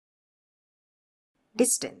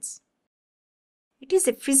Distance. It is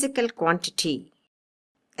a physical quantity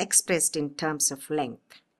expressed in terms of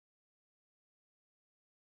length.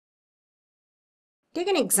 Take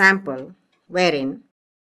an example wherein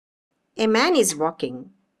a man is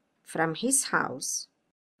walking from his house,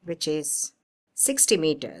 which is 60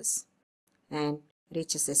 meters, and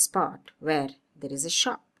reaches a spot where there is a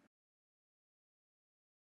shop.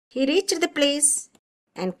 He reached the place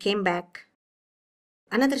and came back.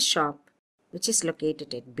 Another shop which is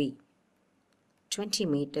located at B, 20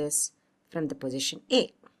 meters from the position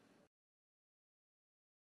A.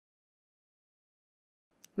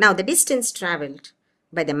 Now the distance travelled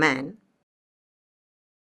by the man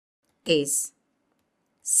is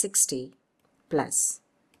 60 plus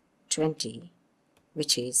 20,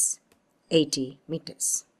 which is 80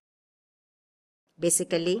 meters.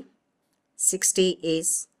 Basically, 60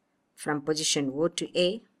 is from position O to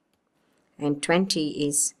A and 20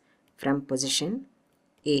 is from position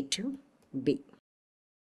A to B.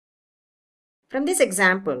 From this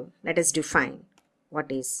example, let us define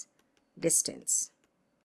what is distance.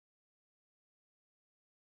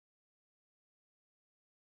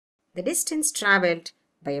 The distance travelled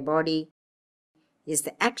by a body is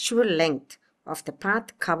the actual length of the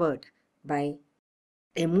path covered by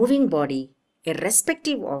a moving body,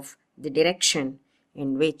 irrespective of the direction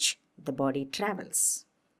in which the body travels.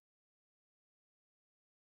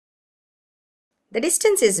 The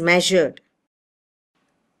distance is measured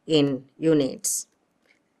in units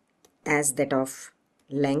as that of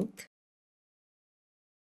length,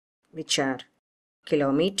 which are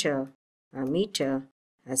kilometer, a meter,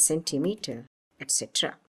 a centimeter,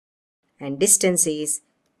 etc. And distance is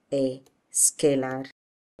a scalar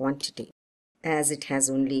quantity as it has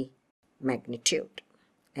only magnitude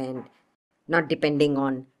and not depending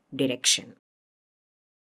on direction.